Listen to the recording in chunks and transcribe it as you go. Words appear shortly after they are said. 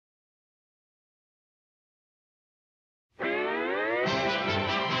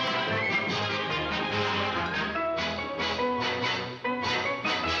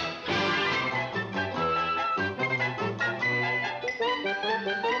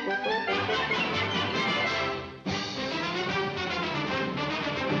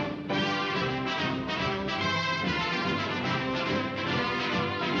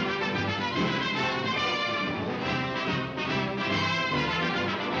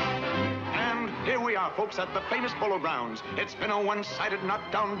are, folks, at the famous Polo Grounds. It's been a one-sided,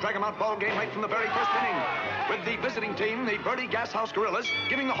 knockdown, drag-em-out ball game right from the very first inning. With the visiting team, the Birdie Gashouse Gorillas,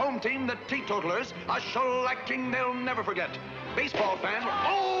 giving the home team, the Teetotalers, a shellacking they'll never forget. Baseball fans,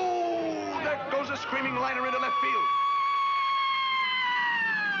 oh, there goes a screaming liner into left field.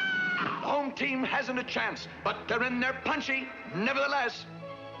 The home team hasn't a chance, but they're in there punchy, nevertheless.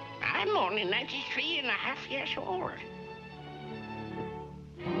 I'm only 93 and a half years old.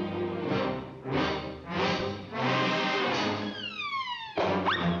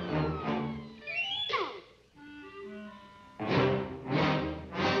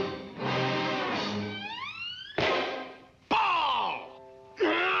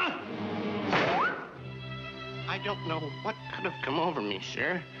 I don't know what could have come over me,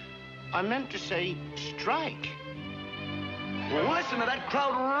 sir. I meant to say strike. Listen to that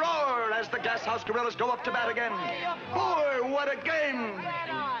crowd roar as the Gashouse Gorillas go up to bat again. Boy, what a game!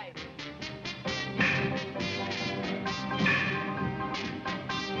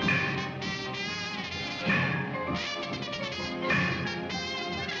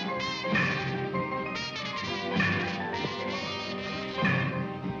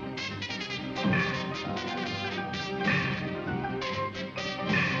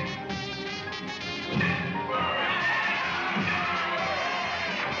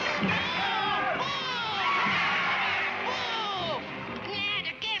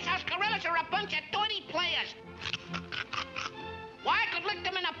 Why, I could lick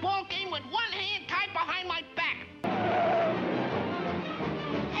them in a ball game with one hand tied behind my back.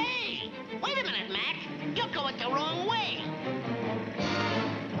 Hey, wait a minute, Mac. You're going the wrong way.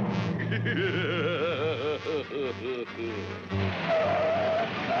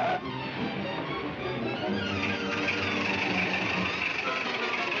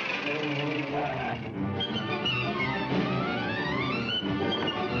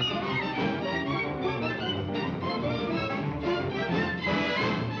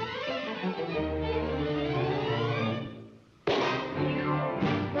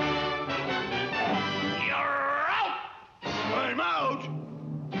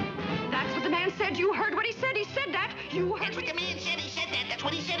 You heard what he said. He said that. You heard. That's what the man said. He said that. That's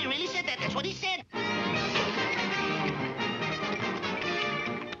what he said. He really said that. That's what he said.